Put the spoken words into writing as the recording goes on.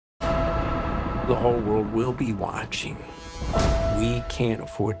The whole world will be watching. We can't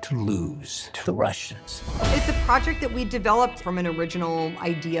afford to lose to the Russians. It's a project that we developed from an original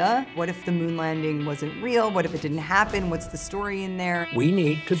idea. What if the moon landing wasn't real? What if it didn't happen? What's the story in there? We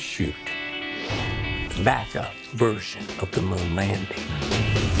need to shoot the backup version of the moon landing.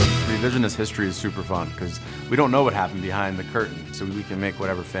 Revisionist history is super fun because we don't know what happened behind the curtain, so we can make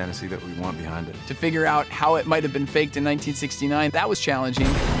whatever fantasy that we want behind it. To figure out how it might have been faked in 1969, that was challenging.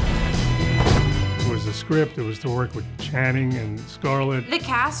 It was a script, it was to work with Channing and Scarlett. The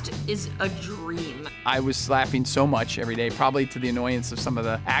cast is a dream. I was laughing so much every day, probably to the annoyance of some of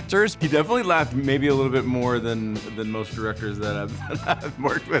the actors. He definitely laughed maybe a little bit more than most directors that I've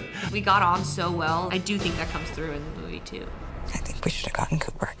worked with. We got on so well. I do think that comes through in the movie too. I think we should have gotten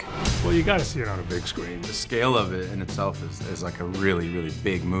Kubrick. Well, you gotta see it on a big screen. The scale of it in itself is like a really, really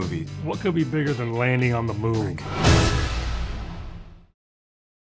big movie. What could be bigger than landing on the moon?